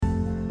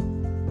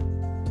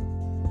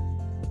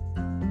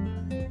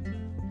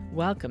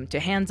Welcome to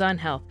Hands on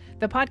Health,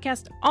 the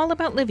podcast all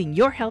about living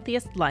your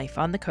healthiest life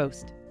on the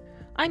coast.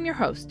 I'm your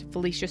host,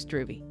 Felicia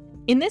Struve.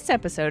 In this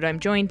episode, I'm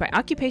joined by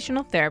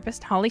occupational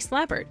therapist Holly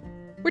Slabbert.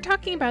 We're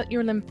talking about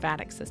your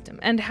lymphatic system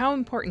and how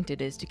important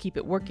it is to keep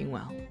it working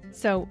well.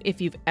 So,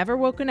 if you've ever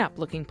woken up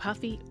looking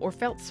puffy or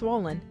felt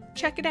swollen,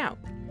 check it out.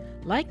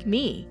 Like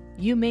me,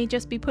 you may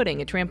just be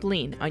putting a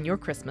trampoline on your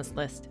Christmas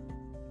list.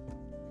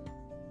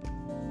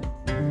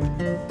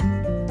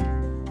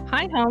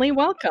 Hi, Holly.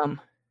 Welcome.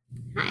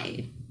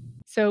 Hi.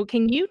 So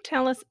can you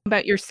tell us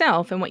about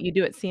yourself and what you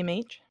do at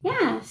CMH?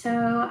 Yeah,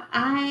 so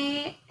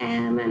I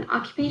am an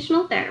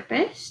occupational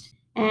therapist,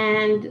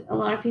 and a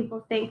lot of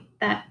people think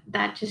that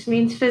that just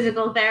means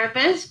physical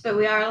therapist, but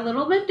we are a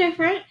little bit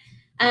different.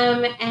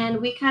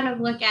 And we kind of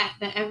look at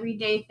the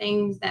everyday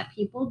things that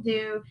people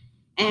do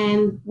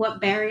and what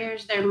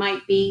barriers there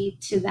might be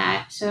to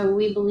that. So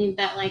we believe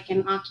that like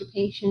an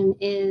occupation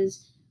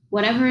is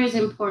whatever is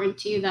important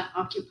to you that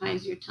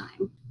occupies your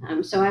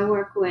time. So I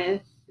work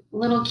with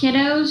little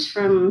kiddos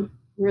from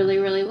really,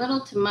 really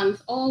little to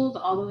month old,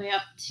 all the way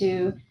up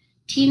to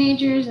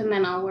teenagers, and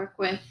then I'll work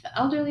with the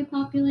elderly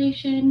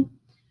population.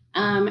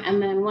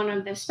 And then one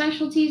of the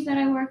specialties that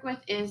I work with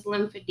is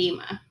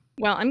lymphedema.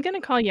 Well, I'm going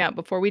to call you out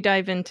before we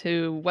dive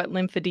into what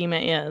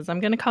lymphedema is. I'm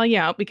going to call you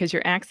out because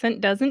your accent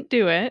doesn't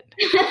do it.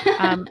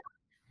 So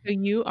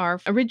you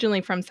are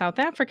originally from South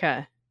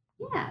Africa.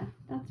 Yeah,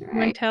 that's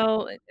right.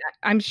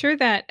 I'm sure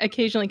that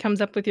occasionally comes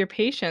up with your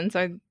patients.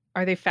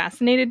 Are they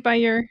fascinated by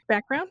your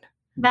background?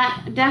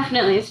 That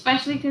definitely,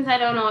 especially because I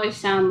don't always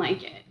sound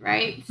like it,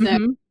 right?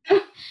 So,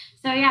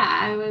 so yeah,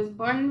 I was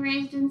born and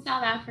raised in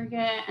South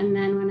Africa, and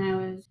then when I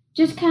was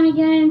just kind of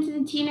getting into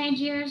the teenage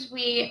years,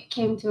 we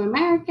came to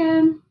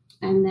America,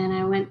 and then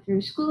I went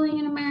through schooling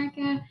in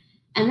America,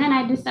 and then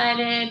I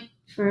decided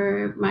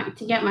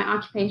to get my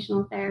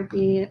occupational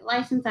therapy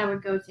license, I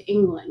would go to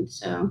England.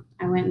 So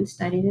I went and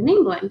studied in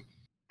England.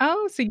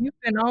 Oh, so you've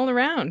been all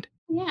around.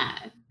 Yeah.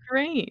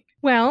 Great.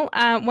 Well,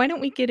 why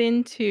don't we get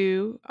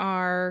into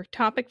our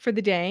topic for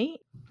the day?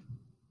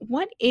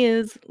 What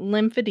is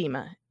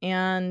lymphedema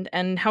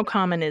and how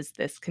common is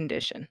this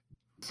condition?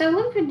 So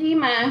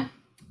lymphedema,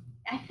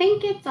 I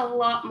think it's a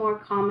lot more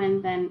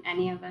common than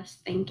any of us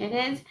think it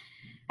is.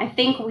 I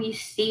think we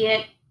see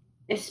it,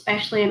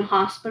 especially in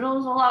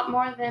hospitals, a lot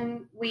more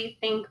than we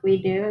think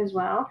we do as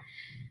well.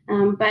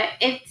 But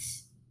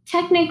it's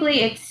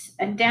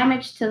a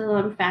damage to the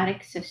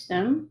lymphatic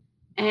system.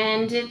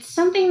 And it's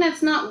something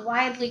that's not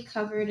widely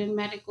covered in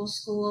medical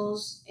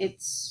schools.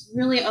 It's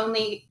really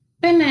only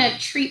been a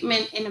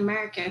treatment in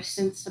America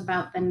since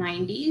about the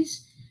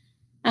 90s.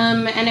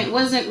 And it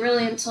wasn't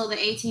really until the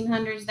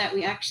 1800s that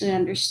we actually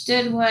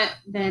understood what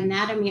the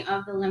anatomy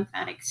of the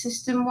lymphatic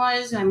system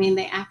was. I mean,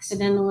 they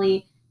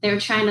were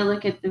trying to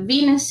look at the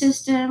venous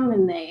system,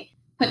 and they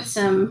put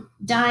some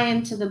dye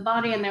into the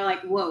body, and they're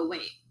like, whoa,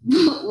 wait,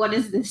 what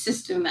is this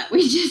system that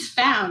we just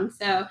found?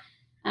 So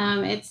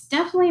it's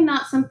definitely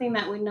not something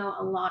that we know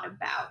a lot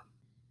about,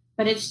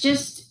 but it's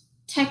just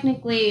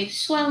technically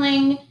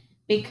swelling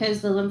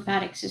because the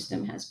lymphatic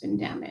system has been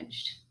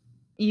damaged.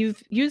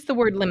 You've used the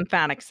word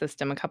lymphatic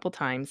system a couple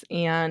times,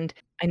 and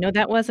I know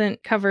that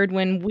wasn't covered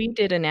when we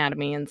did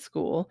anatomy in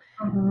school.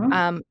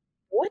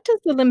 What does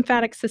the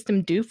lymphatic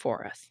system do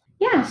for us?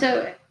 Yeah,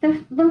 so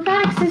the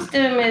lymphatic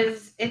system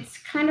it's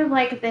kind of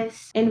like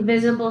this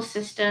invisible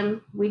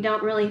system. We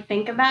don't really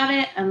think about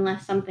it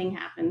unless something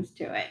happens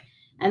to it.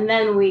 And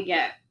then we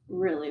get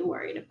really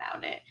worried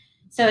about it.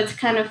 So it's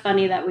kind of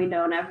funny that we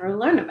don't ever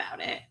learn about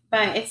it,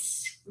 but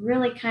it's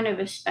really kind of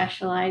a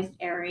specialized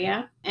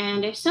area.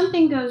 And if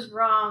something goes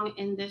wrong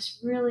in this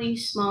really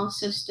small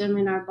system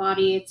in our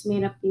body, it's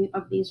made up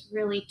of these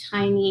really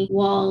tiny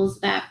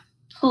walls that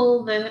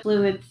pull the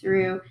fluid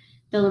through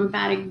the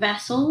lymphatic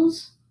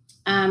vessels,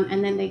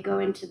 and then they go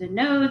into the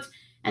nodes.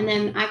 And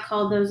then I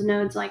call those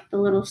nodes like the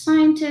little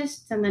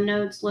scientists, and the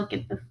nodes look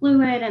at the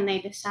fluid and they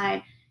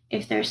decide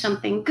if there's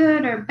something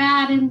good or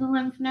bad in the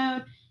lymph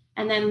node.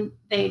 And then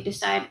they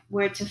decide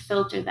where to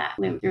filter that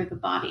lymph through the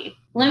body.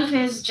 Lymph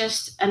is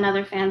just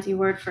another fancy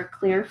word for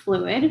clear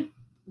fluid,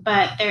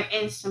 but there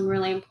is some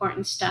really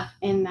important stuff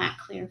in that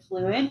clear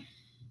fluid.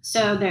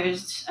 So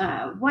there's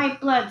white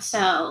blood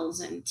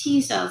cells and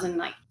T cells and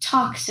like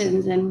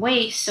toxins and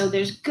waste. So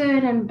there's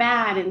good and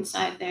bad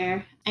inside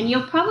there. And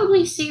you'll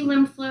probably see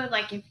lymph fluid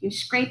like if you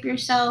scrape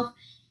yourself,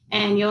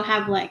 and you'll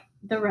have like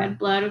the red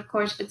blood, of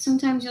course, but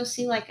sometimes you'll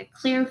see like a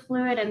clear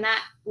fluid, and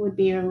that would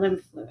be your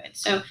lymph fluid.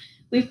 So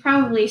we've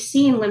probably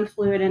seen lymph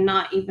fluid and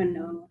not even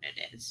known what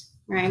it is,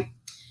 right?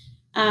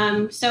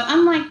 So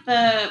unlike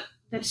the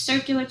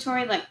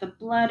circulatory, like the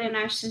blood in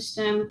our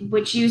system,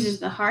 which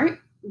uses the heart,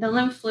 the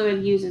lymph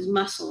fluid uses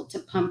muscle to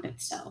pump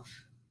itself.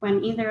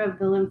 When either of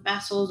the lymph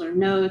vessels or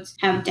nodes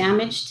have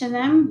damage to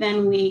them,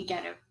 then we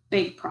get a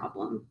big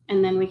problem,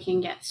 and then we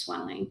can get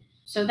swelling.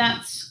 So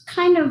that's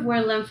kind of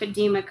where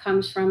lymphedema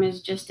comes from,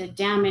 is just a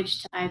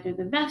damage to either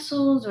the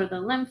vessels or the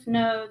lymph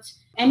nodes.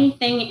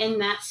 Anything in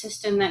that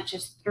system that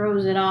just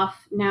throws it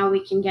off, now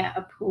we can get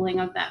a pooling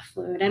of that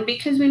fluid. And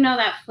because we know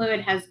that fluid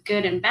has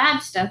good and bad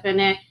stuff in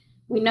it,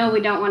 we know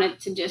we don't want it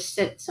to just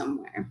sit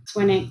somewhere. It's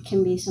when it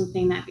can be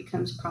something that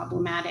becomes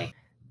problematic.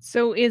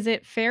 So, is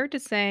it fair to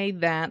say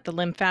that the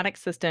lymphatic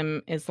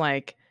system is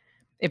like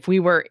if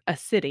we were a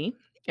city,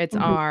 it's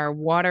Mhm. our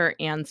water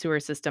and sewer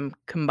system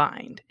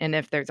combined? And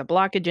if there's a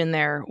blockage in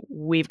there,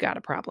 we've got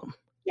a problem.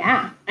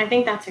 Yeah, I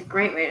think that's a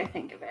great way to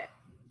think of it.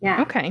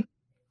 Yeah, Okay.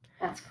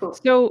 that's cool.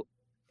 So,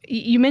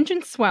 you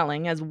mentioned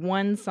swelling as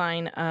one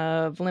sign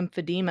of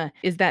lymphedema.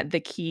 Is that the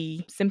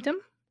key symptom?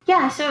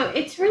 Yeah, so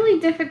it's really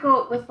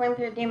difficult with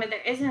lymphedema.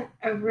 There isn't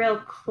a real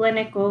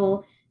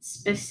clinical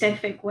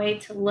specific way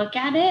to look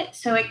at it.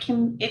 So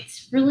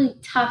it's really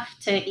tough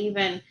to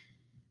even,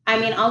 I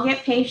mean, I'll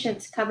get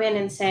patients come in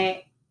and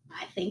say,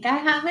 I think I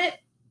have it,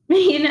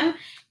 you know,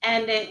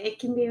 and it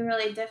can be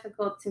really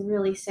difficult to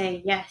really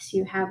say, yes,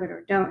 you have it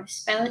or don't,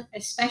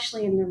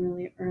 especially in the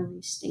really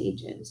early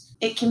stages.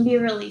 It can be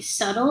really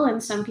subtle,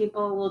 and some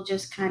people will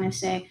just kind of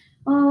say,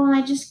 oh,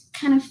 I just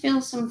kind of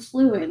feel some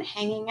fluid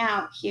hanging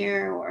out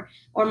here, or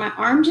my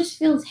arm just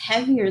feels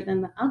heavier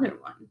than the other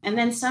one. And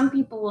then some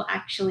people will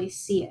actually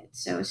see it.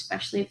 So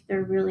especially if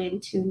they're really in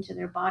tune to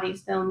their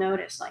bodies, they'll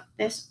notice like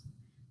this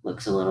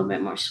looks a little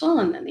bit more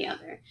swollen than the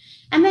other.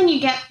 And then you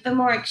get the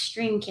more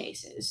extreme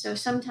cases. So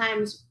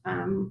sometimes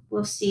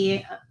we'll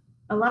see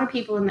a lot of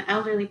people in the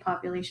elderly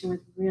population with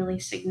really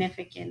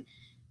significant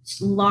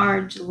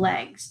large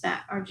legs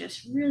that are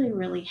just really,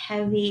 really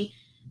heavy.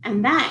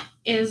 And that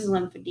is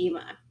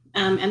lymphedema.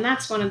 And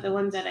that's one of the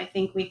ones that I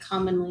think we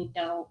commonly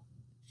don't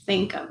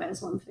think of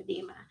as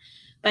lymphedema.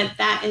 But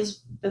that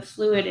is the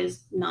fluid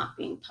is not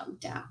being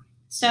pumped out.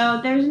 So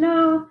there's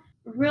no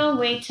real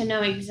way to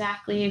know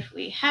exactly if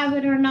we have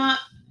it or not.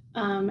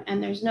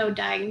 And there's no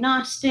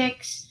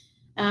diagnostics.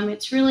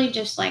 It's really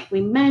just like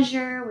we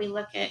measure, we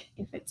look at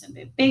if it's a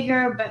bit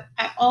bigger, but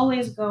I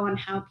always go on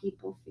how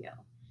people feel.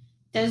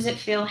 Does it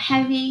feel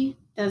heavy?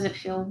 Does it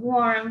feel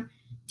warm?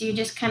 Do you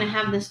just kind of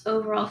have this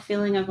overall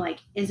feeling of like,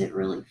 is it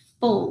really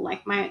full?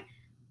 Like my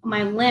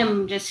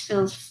limb just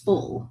feels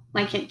full.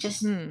 Like it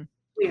just Hmm.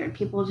 weird.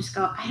 People just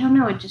go, I don't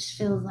know, it just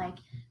feels like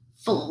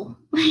full,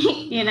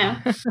 you know?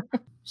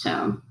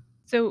 So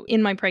So,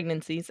 in my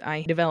pregnancies,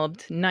 I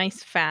developed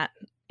nice fat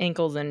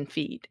ankles and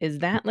feet. Is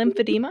that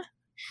lymphedema?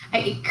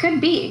 it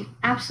could be,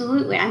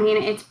 absolutely. I mean,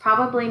 it's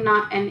probably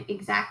not an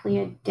exactly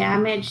a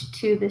damage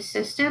to the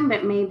system,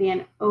 but maybe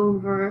an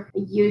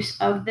overuse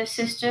of the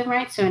system,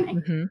 right? So an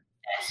Hmm.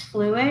 excess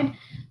fluid.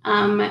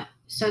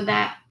 So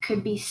that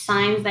could be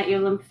signs that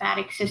your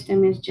lymphatic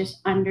system is just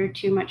under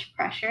too much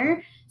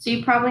pressure. So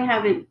you probably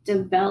haven't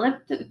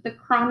developed the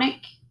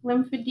chronic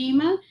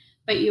lymphedema,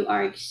 but you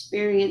are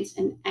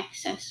experiencing an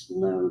excess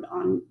load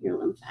on your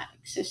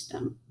lymphatic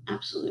system.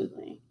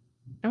 Absolutely.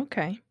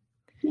 Okay.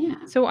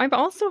 Yeah. So, I've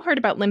also heard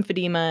about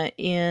lymphedema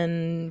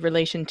in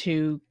relation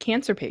to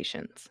cancer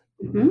patients.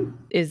 Mhm.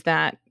 Is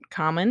that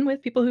common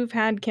with people who've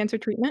had cancer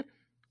treatment?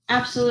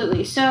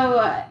 Absolutely.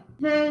 So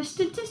the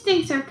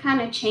statistics are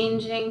kind of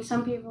changing.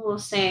 Some people will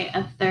say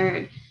a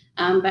third,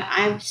 but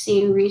I've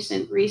seen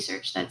recent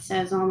research that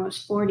says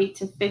almost 40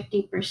 to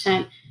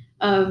 50%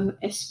 of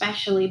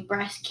especially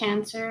breast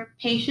cancer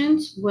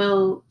patients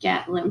will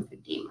get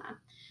lymphedema.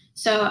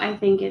 So I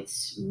think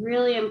it's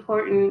really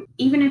important,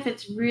 even if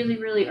it's really,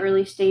 really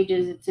early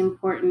stages, it's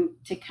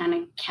important to kind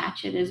of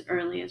catch it as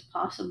early as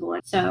possible.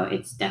 So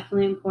it's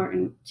definitely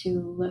important to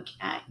look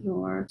at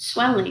your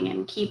swelling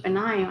and keep an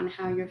eye on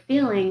how you're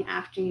feeling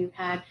after you've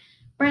had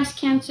breast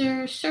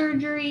cancer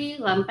surgery,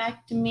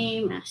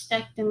 lumpectomy,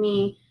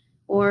 mastectomy,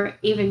 or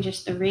even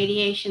just the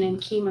radiation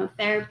and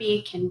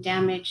chemotherapy can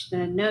damage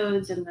the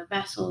nodes and the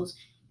vessels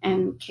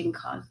and can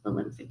cause the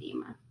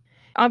lymphedema.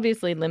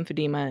 Obviously,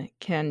 lymphedema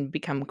can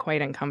become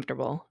quite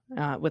uncomfortable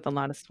with a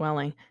lot of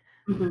swelling.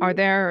 Are Mhm.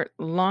 there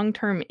long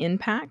term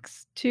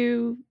impacts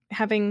to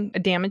having a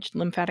damaged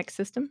lymphatic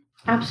system?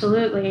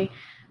 Absolutely.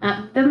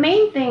 The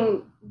main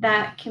thing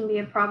that can be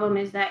a problem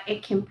is that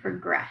it can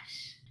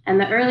progress. And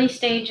the early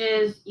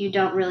stages, you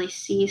don't really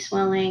see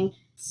swelling.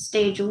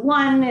 Stage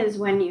one is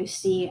when you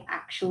see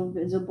actual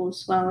visible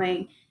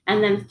swelling.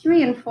 And then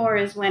three and four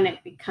is when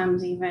it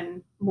becomes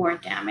even more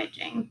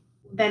damaging.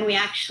 Then we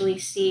actually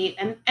see,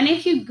 and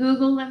if you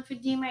Google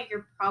lymphedema,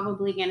 you're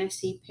probably going to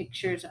see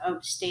pictures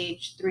of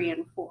stage three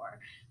and four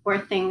where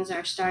things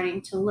are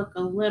starting to look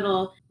a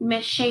little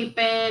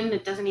misshapen.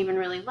 It doesn't even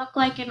really look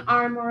like an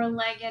arm or a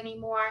leg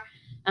anymore.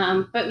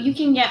 But you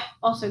can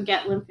also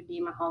get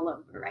lymphedema all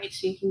over, right?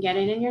 So you can get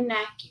it in your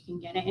neck, you can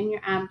get it in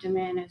your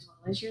abdomen, as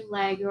well as your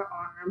leg or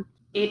arm.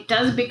 It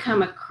does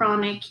become a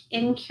chronic,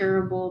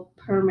 incurable,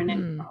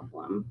 permanent Hmm.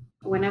 problem.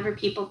 Whenever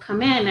people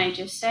come in, I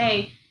just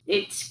say,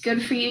 it's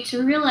good for you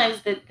to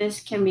realize that this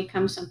can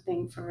become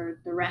something for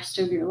the rest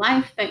of your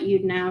life that you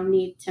now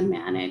need to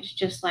manage,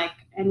 just like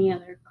any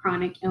other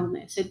chronic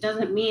illness. It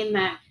doesn't mean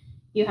that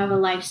you have a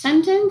life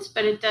sentence,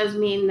 but it does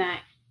mean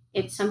that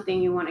it's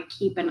something you want to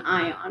keep an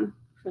eye on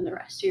for the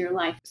rest of your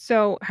life.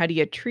 So, how do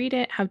you treat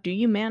it? How do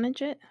you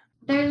manage it?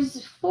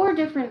 There's four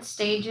different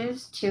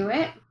stages to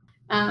it.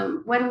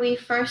 When we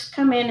first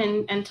come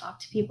in and talk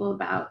to people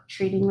about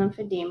treating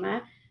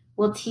lymphedema,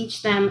 we'll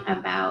teach them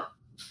about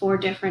four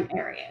different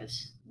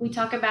areas. we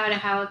talk about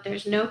how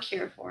there's no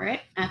cure for it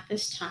at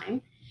this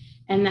time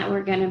and that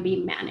we're going to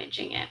be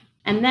managing it.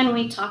 And then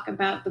we talk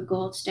about the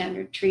gold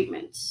standard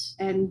treatments,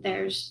 and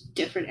there's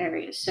different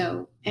areas.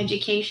 So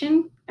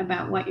education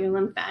about what your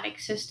lymphatic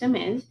system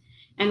is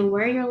and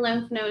where your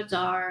lymph nodes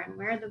are and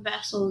where the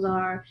vessels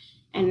are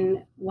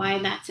and why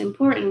that's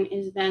important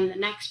is then the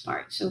next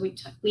part. So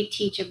we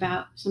teach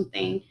about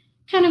something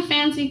kind of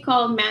fancy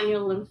called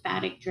manual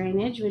lymphatic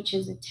drainage, which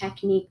is a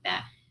technique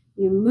that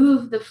you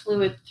move the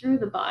fluid through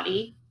the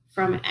body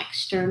from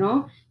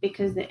external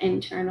because the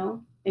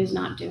internal is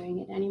not doing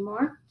it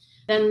anymore.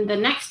 Then the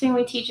next thing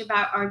we teach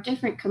about are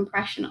different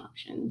compression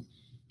options.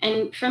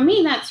 And for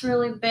me, that's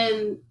really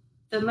been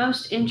the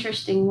most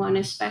interesting one,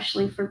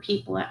 especially for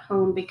people at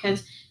home,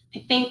 because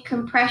I think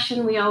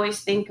compression, we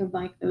always think of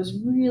like those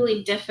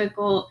really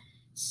difficult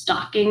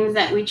stockings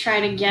that we try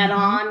to get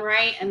on,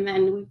 right? And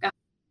then we've got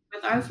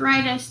with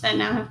arthritis that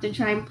now have to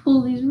try and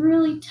pull these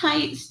really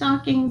tight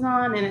stockings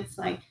on, and it's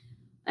like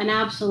an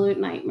absolute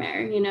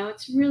nightmare.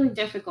 It's really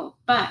difficult.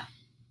 But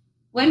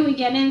when we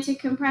get into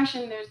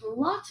compression, there's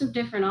lots of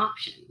different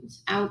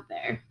options out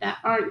there that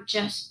aren't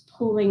just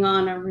pulling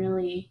on a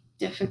really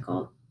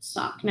difficult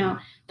stock. Now,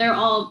 they're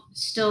all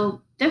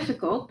still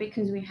difficult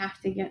because we have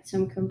to get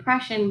some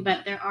compression,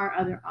 but there are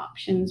other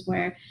options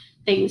where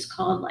things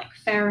called like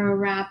Ferro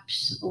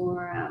wraps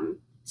or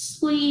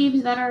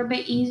sleeves that are a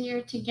bit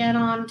easier to get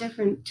on,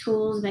 different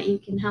tools that you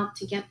can help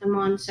to get them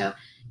on. So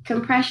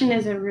compression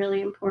is a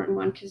really important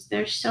one because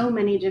there's so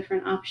many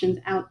different options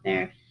out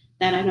there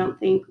that I don't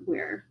think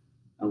we're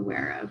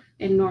aware of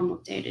in normal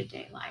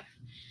day-to-day life.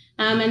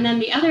 And then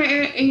the other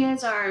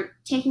areas are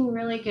taking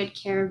really good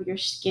care of your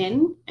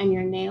skin and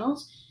your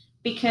nails,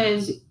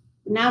 because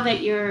now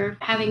that you're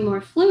having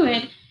more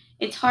fluid,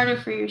 it's harder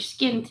for your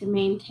skin to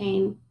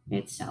maintain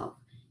itself.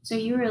 So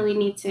you really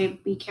need to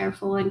be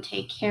careful and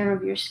take care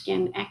of your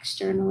skin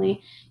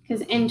externally,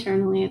 because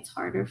internally it's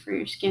harder for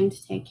your skin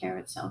to take care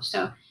of itself.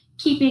 So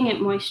keeping it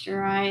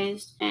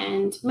moisturized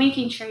and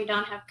making sure you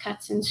don't have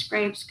cuts and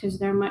scrapes because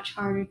they're much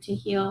harder to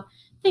heal,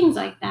 things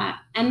like that.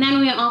 And then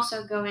we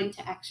also go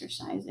into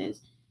exercises.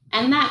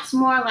 And that's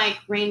more like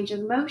range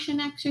of motion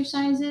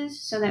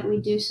exercises so that we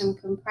do some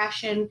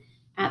compression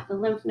at the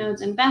lymph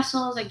nodes and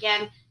vessels,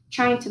 again,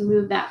 trying to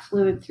move that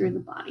fluid through the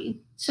body.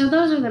 So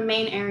those are the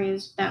main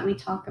areas that we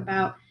talk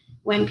about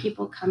when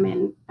people come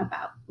in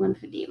about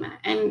lymphedema.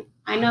 And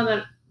I know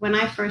that when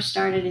I first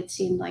started, it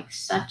seemed like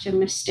such a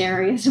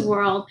mysterious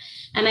world.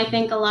 And I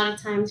think a lot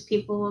of times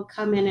people will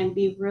come in and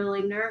be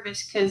really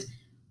nervous because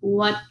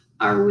what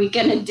are we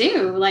going to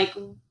do? Like,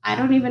 I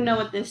don't even know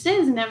what this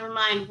is. Never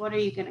mind, what are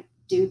you going to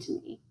do to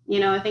me?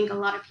 I think a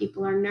lot of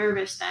people are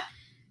nervous that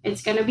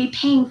it's going to be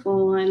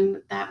painful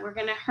and that we're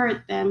going to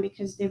hurt them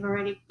because they've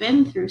already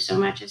been through so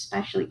much,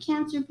 especially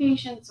cancer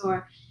patients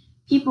or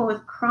people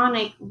with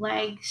chronic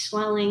leg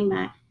swelling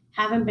that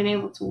haven't been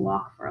able to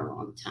walk for a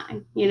long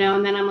time,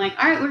 and then I'm like,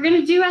 all right, we're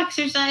going to do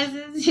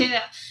exercises,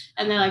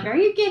 and they're like, are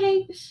you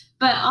kidding?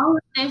 But all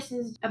of this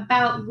is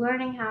about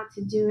learning how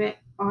to do it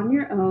on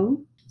your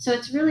own. So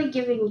it's really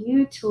giving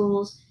you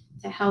tools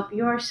to help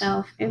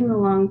yourself in the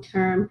long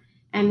term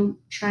and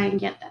try and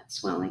get that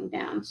swelling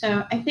down.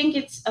 So I think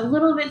it's a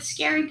little bit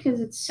scary because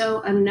it's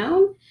so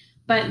unknown,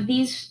 but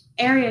these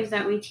areas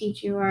that we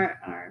teach you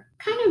are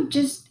kind of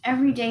just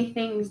everyday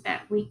things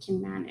that we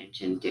can manage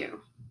and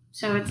do.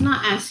 So it's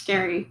not as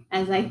scary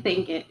as I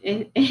think it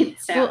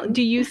sounds. Well,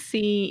 do you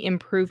see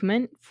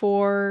improvement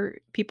for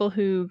people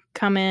who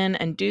come in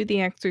and do the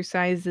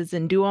exercises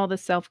and do all the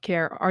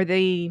self-care? Are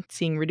they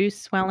seeing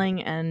reduced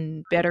swelling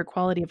and better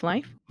quality of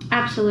life?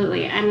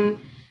 Absolutely. And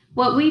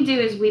what we do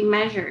is we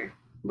measure,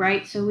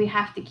 right? So we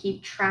have to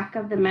keep track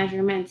of the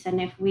measurements.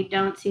 And if we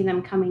don't see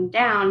them coming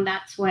down,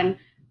 that's when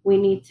we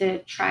need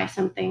to try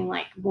something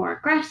like more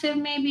aggressive,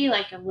 maybe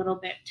like a little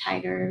bit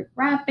tighter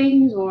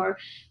wrappings, or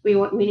we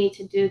need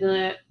to do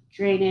the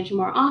drainage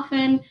more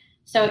often.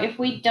 So if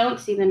we don't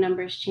see the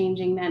numbers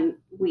changing, then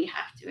we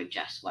have to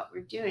adjust what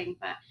we're doing.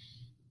 But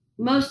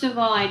most of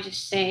all, I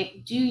just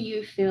say, do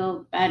you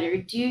feel better?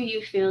 Do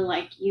you feel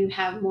like you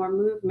have more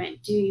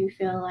movement? Do you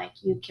feel like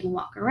you can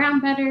walk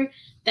around better?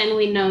 Then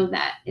we know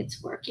that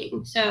it's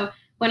working. So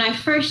when I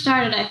first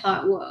started, I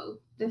thought, whoa,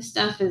 this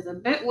stuff is a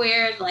bit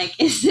weird. Like,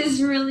 is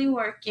this really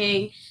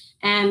working?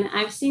 And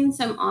I've seen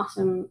some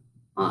awesome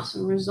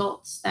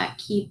results that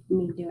keep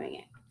me doing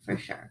it for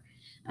sure.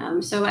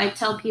 So I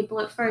tell people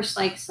at first,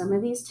 like, some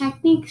of these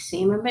techniques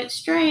seem a bit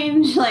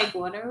strange. Like,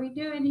 what are we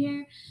doing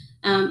here?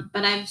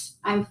 But I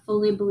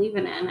fully believe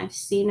in it, and I've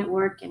seen it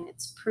work, and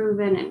it's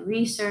proven and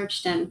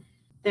researched, and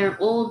they're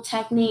old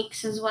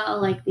techniques as well.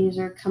 Like, these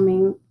are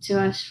coming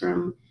to us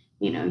from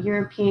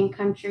European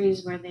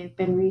countries where they've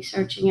been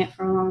researching it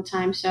for a long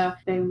time. So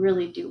they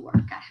really do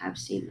work. I have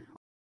seen them.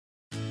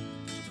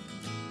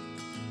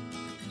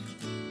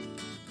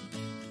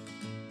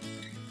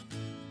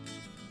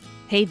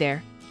 Hey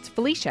there, it's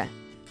Felicia.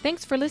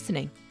 Thanks for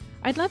listening.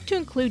 I'd love to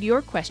include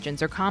your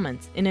questions or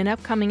comments in an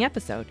upcoming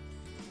episode.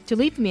 To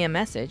leave me a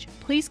message,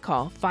 please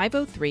call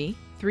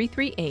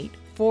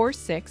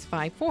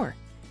 503-338-4654.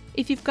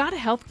 If you've got a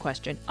health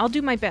question, I'll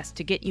do my best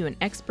to get you an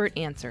expert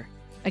answer.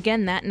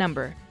 Again, that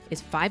number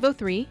is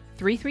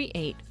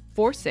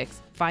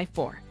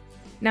 503-338-4654.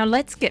 Now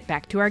let's get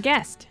back to our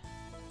guest.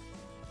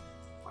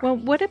 Well,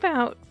 what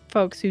about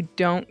folks who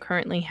don't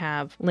currently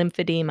have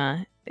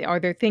lymphedema? Are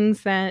there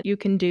things that you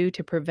can do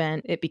to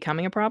prevent it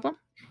becoming a problem?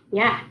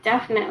 Yeah,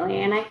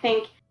 definitely. And I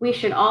think we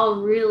should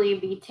all really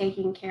be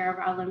taking care of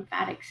our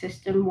lymphatic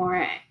system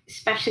more,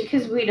 especially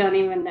because we don't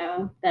even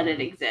know that it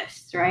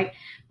exists, right?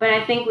 But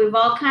I think we've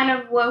all kind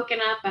of woken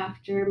up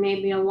after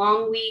maybe a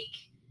long week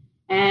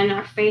and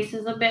our face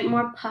is a bit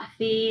more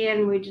puffy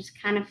and we just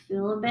kind of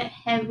feel a bit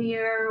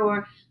heavier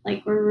or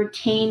like we're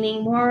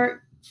retaining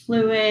more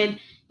fluid.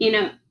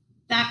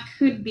 That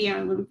could be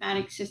our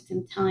lymphatic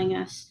system telling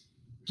us,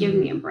 give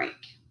me a break,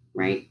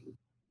 right?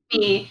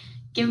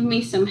 Give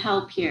me some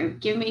help here.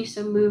 Give me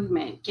some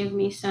movement. Give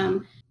me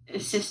some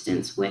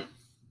assistance with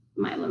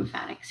my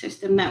lymphatic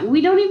system that we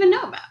don't even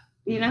know about.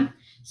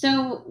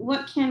 So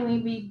what can we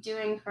be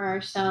doing for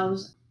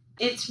ourselves?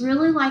 It's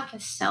really like a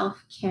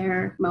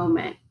self-care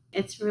moment.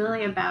 It's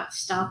really about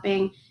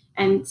stopping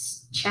and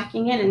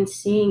checking in and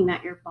seeing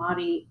that your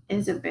body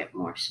is a bit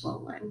more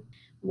swollen.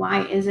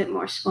 Why is it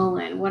more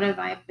swollen? What have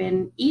I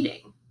been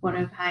eating? What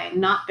have I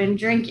not been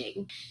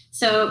drinking?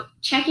 So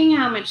checking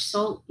how much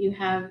salt you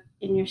have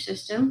in your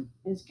system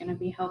is going to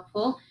be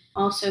helpful.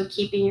 Also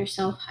keeping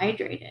yourself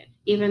hydrated,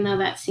 even though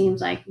that seems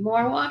like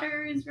more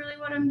water is really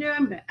what I'm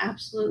doing, but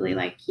absolutely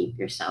keep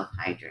yourself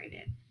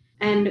hydrated.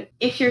 And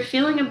if you're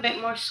feeling a bit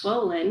more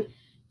swollen,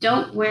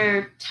 don't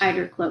wear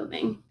tighter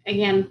clothing.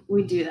 Again,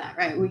 we do that,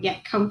 right? We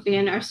get comfy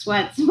in our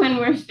sweats when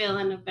we're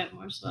feeling a bit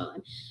more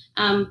swollen.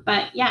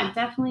 But yeah,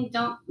 definitely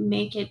don't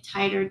make it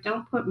tighter.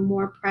 Don't put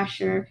more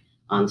pressure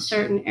on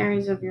certain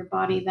areas of your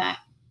body that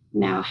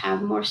now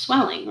have more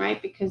swelling,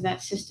 right? Because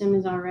that system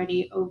is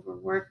already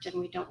overworked and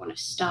we don't want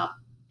to stop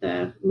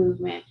the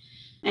movement.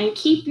 And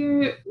keep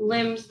your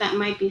limbs that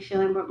might be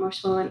feeling a bit more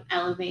swollen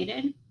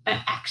elevated, but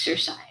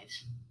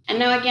exercise. And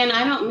now, again,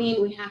 I don't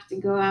mean we have to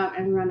go out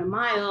and run a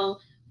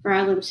mile for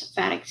our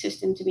lymphatic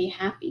system to be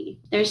happy.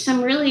 There's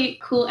some really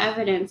cool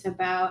evidence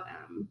about,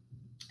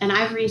 and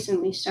I've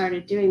recently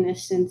started doing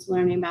this since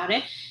learning about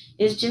it,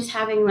 is just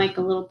having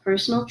a little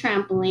personal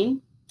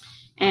trampoline.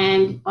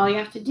 And all you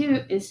have to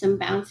do is some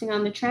bouncing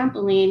on the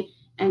trampoline,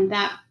 and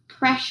that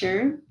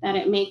pressure that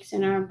it makes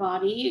in our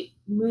body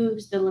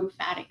moves the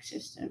lymphatic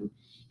system.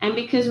 And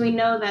because we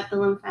know that the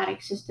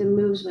lymphatic system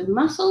moves with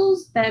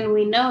muscles, then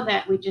we know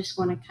that we just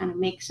want to kind of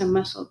make some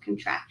muscle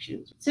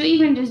contractions. So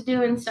even just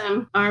doing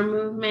some arm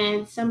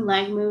movements, some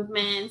leg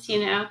movements,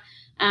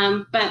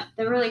 but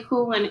the really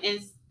cool one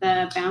is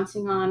the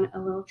bouncing on a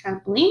little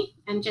trampoline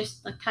and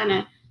just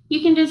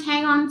you can just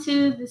hang on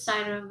to the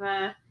side of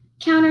a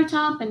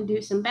countertop and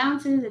do some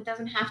bounces. It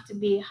doesn't have to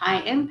be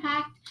high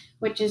impact,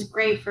 which is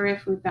great for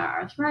if we've got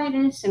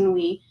arthritis and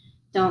we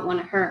don't want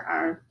to hurt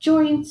our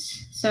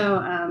joints.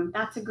 So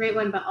that's a great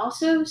one. But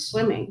also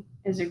swimming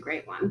is a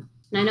great one.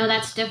 And I know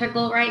that's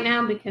difficult right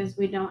now because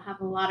we don't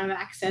have a lot of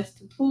access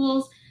to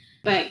pools,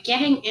 but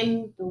getting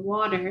in the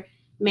water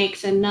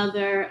makes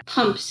another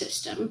pump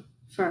system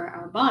for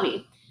our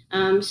body.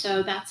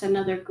 So that's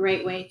another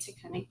great way to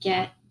kind of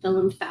get the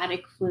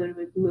lymphatic fluid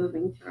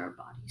moving through our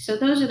body. So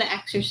those are the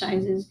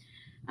exercises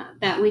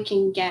that we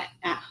can get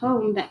at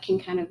home that can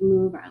kind of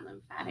move our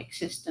lymphatic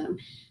system.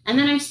 And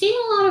then I've seen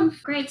a lot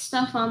of great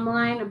stuff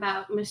online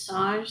about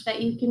massage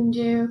that you can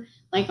do,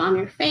 like on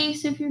your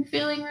face if you're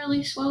feeling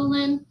really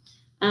swollen.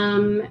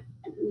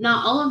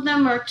 Not all of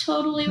them are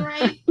totally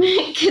right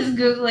because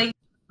Googling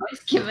always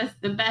give us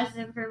the best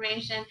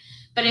information.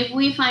 But if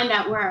we find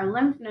out where our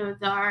lymph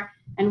nodes are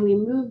and we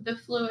move the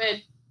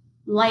fluid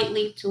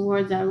lightly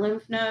towards our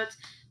lymph nodes,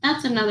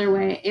 that's another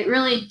way. It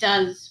really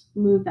does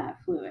move that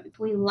fluid. If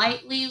we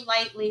lightly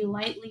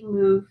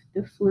move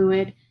the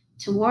fluid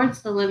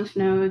towards the lymph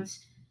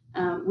nodes,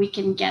 we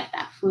can get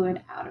that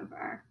fluid out of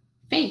our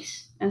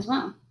face as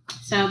well.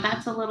 So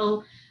that's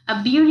a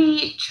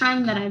beauty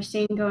trend that I've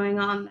seen going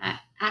on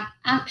that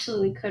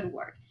absolutely could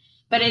work.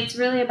 But it's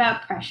really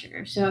about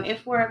pressure. So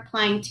if we're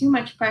applying too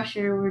much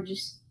pressure, we're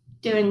just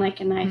doing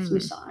a nice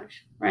massage,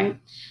 right?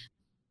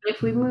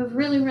 If we move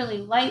really, really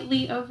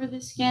lightly over the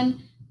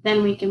skin,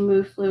 then we can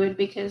move fluid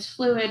because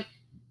fluid,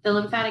 the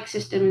lymphatic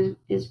system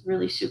is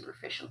really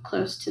superficial,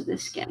 close to the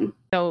skin.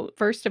 So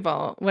first of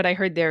all, what I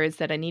heard there is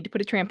that I need to put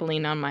a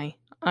trampoline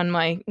on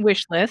my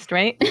wish list,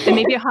 right? And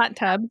maybe a hot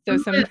tub, so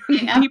some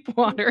deep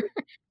water.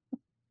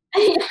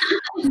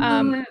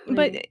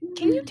 But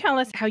can you tell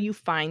us how you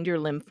find your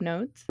lymph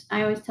nodes?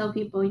 I always tell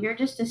people you're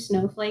just a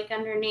snowflake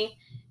underneath.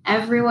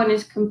 Everyone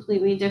is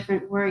completely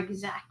different where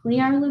exactly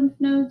our lymph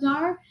nodes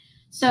are.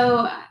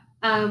 So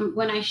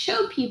when I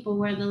show people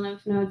where the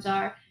lymph nodes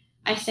are,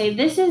 I say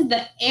this is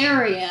the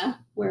area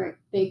where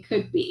they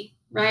could be,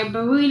 right?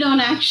 But we don't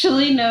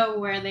actually know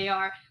where they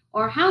are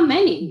or how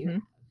many you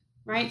have,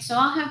 right? So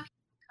I'll have people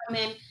come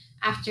in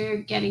after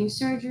getting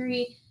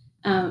surgery,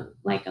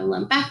 like a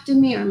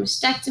lumpectomy or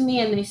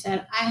mastectomy, and they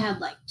said, I had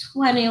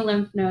 20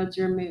 lymph nodes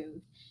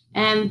removed.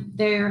 And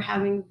they're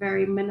having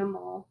very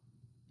minimal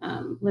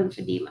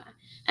lymphedema.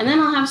 And then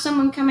I'll have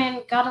someone come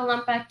in, got a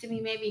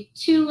lumpectomy, maybe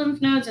 2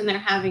 lymph nodes, and they're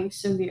having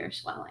severe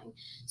swelling.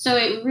 So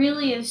it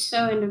really is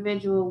so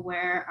individual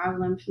where our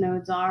lymph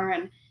nodes are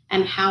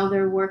and how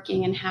they're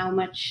working and how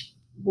much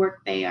work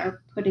they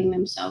are putting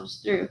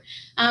themselves through.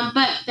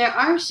 But there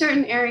are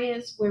certain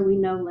areas where we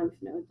know lymph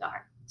nodes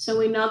are. So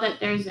we know that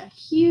there's a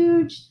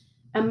huge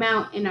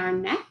amount in our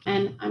neck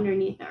and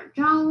underneath our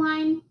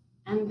jawline.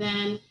 And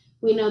then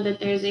we know that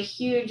there's a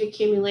huge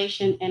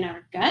accumulation in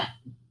our gut.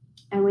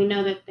 And we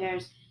know that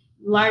there's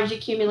large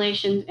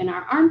accumulations in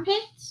our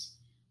armpits,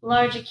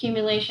 large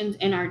accumulations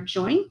in our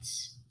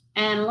joints,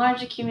 and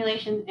large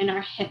accumulations in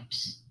our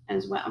hips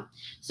as well.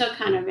 So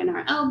kind of in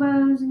our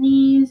elbows,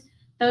 knees,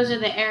 those are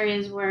the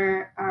areas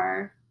where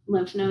our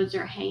lymph nodes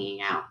are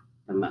hanging out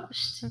the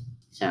most.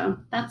 So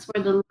that's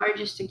where the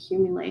largest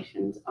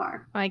accumulations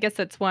are. Well, I guess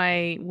that's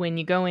why when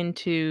you go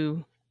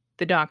into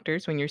the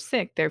doctors, when you're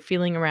sick, they're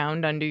feeling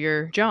around under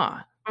your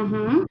jaw.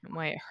 Mm-hmm.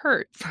 Why it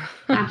hurts.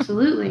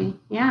 Absolutely.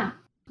 Yeah.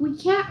 We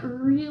can't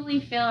really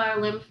feel our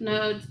lymph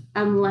nodes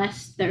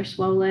unless they're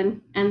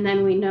swollen, and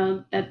then we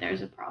know that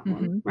there's a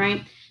problem,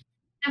 right?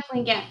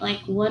 Definitely get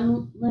like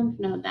one lymph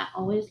node that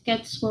always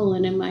gets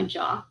swollen in my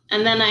jaw,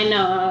 and then I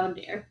know, oh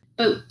dear.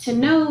 But to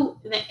know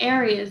the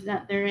areas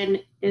that they're in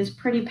is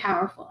pretty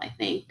powerful, I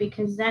think,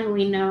 because then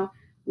we know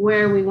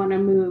where we want to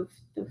move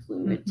the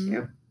fluid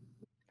to.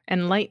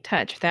 And light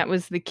touch, that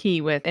was the key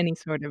with any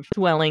sort of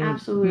swelling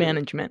Absolutely.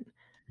 management.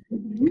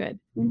 Mm-hmm. Good.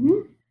 Mm-hmm.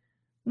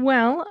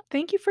 Well,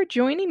 thank you for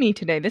joining me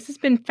today. This has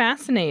been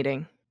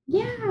fascinating.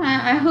 Yeah,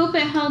 I hope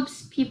it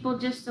helps people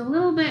just a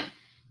little bit,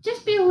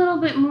 just be a little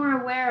bit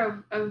more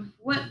aware of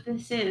what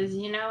this is,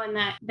 and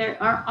that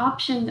there are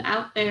options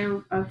out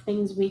there of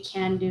things we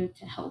can do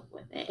to help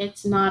with it.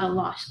 It's not a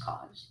lost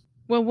cause.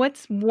 Well,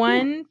 what's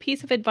one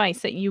piece of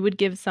advice that you would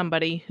give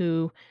somebody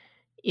who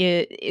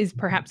is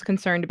perhaps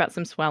concerned about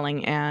some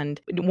swelling and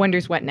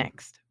wonders what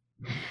next?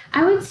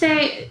 I would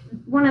say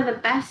one of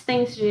the best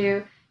things to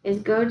do is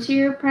go to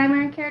your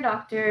primary care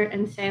doctor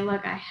and say,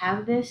 look, I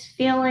have this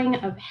feeling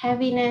of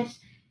heaviness.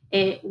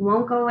 It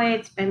won't go away.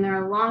 It's been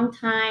there a long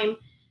time.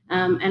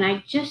 And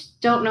I just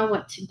don't know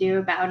what to do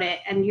about it.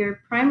 And your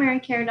primary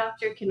care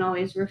doctor can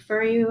always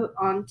refer you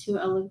on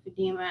to a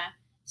lymphedema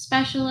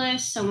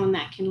specialist, someone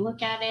that can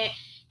look at it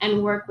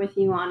and work with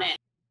you on it.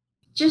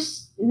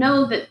 Just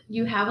know that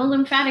you have a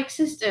lymphatic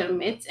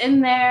system. It's in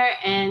there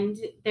and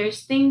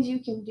there's things you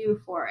can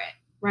do for it,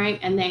 right?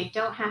 And they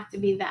don't have to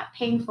be that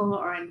painful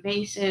or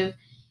invasive,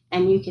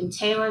 and you can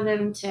tailor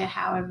them to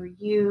however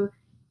you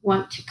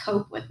want to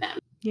cope with them.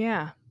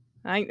 Yeah.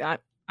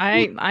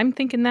 I'm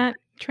thinking that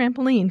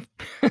trampoline.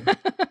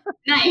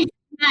 Nice.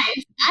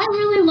 I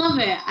really love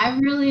it. I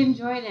really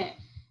enjoyed it.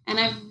 And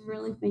I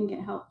really think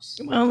it helps.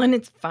 Well, and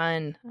it's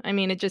fun. I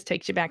mean, it just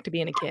takes you back to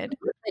being a kid.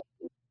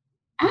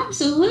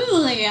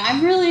 Absolutely.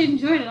 I really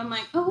enjoyed it. I'm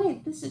like, oh,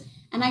 wait,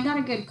 and I got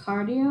a good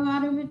cardio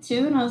out of it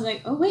too. And I was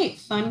like, oh, wait,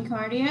 fun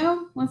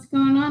cardio? What's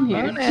going on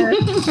here?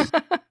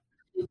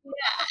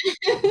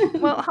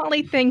 Well,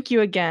 Holly, thank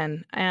you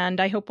again. And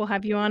I hope we'll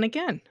have you on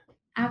again.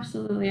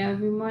 Absolutely. I'd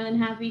be more than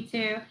happy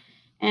to.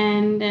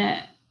 And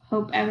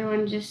hope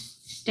everyone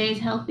just stays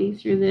healthy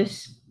through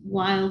this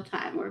wild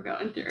time we're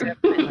going through.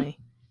 Definitely.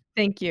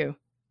 Thank you.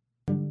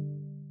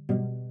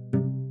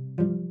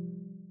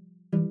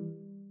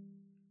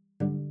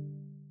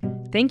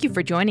 Thank you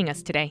for joining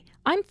us today.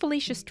 I'm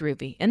Felicia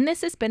Struve, and this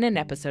has been an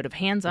episode of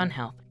Hands on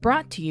Health,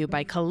 brought to you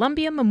by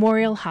Columbia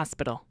Memorial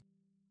Hospital.